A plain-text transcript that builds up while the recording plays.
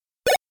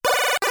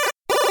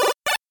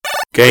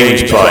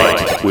Games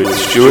Bite with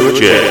Stuart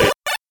J.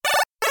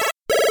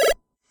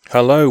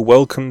 Hello,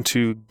 welcome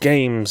to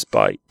Games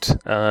Bite,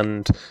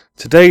 and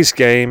today's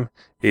game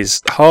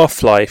is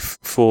Half-Life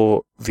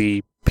for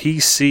the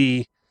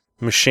PC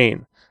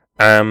machine.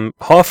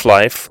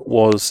 Half-Life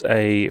was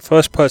a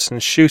first-person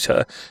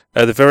shooter,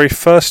 the very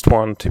first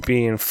one to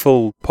be in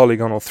full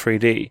polygonal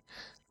 3D,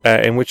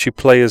 in which you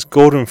play as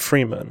Gordon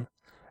Freeman.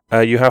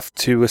 You have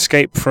to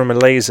escape from a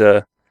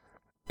laser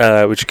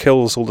which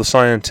kills all the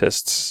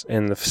scientists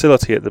in the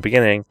facility at the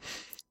beginning,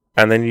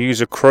 and then you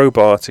use a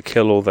crowbar to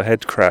kill all the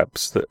head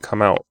crabs that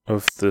come out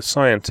of the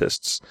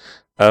scientists.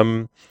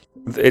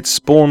 It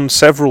spawned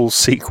several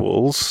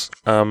sequels,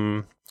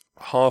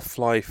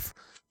 Half-Life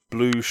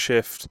Blue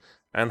Shift,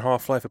 and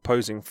Half-Life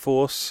Opposing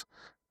Force,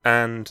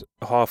 and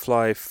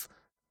Half-Life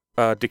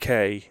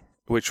Decay,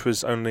 which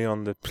was only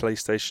on the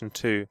PlayStation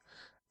 2.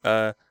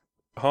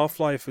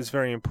 Half-Life is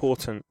very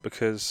important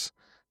because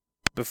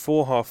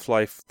before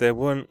Half-Life, there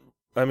were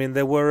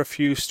a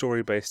few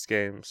story-based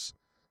games,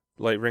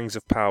 like Rings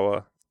of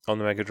Power on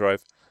the Mega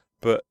Drive,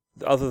 but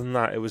other than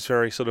that, it was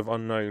very sort of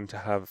unknown to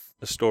have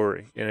a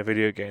story in a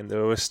video game. They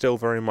were still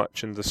very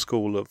much in the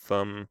school of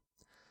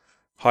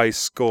high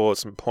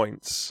scores and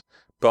points,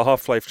 but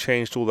Half-Life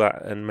changed all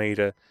that and made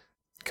a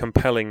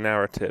compelling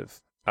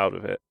narrative out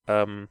of it.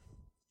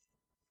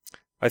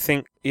 I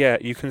think,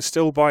 you can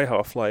still buy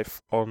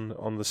Half-Life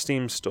on the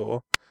Steam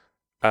store,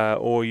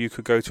 or you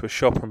could go to a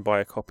shop and buy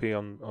a copy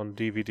on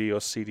DVD or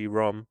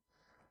CD-ROM.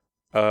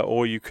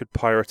 Or you could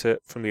pirate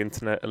it from the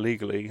internet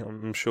illegally.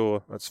 I'm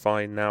sure that's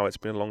fine now. It's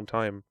been a long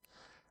time.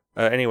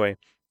 Anyway,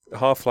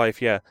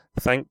 Half-Life,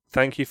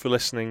 Thank you for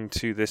listening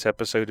to this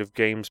episode of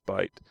Games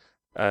Bite.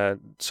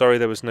 Sorry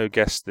there was no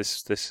guest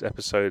this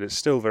episode. It's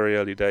still very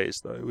early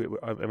days, though.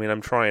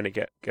 I'm trying to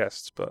get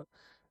guests, but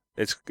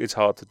it's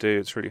hard to do.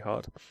 It's really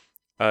hard.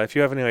 If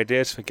you have any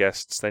ideas for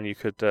guests, then you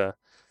could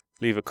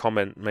leave a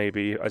comment,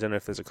 maybe. I don't know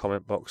if there's a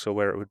comment box or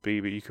where it would be,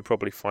 but you could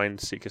probably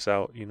seek us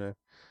out,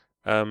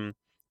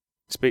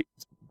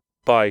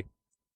 Bye.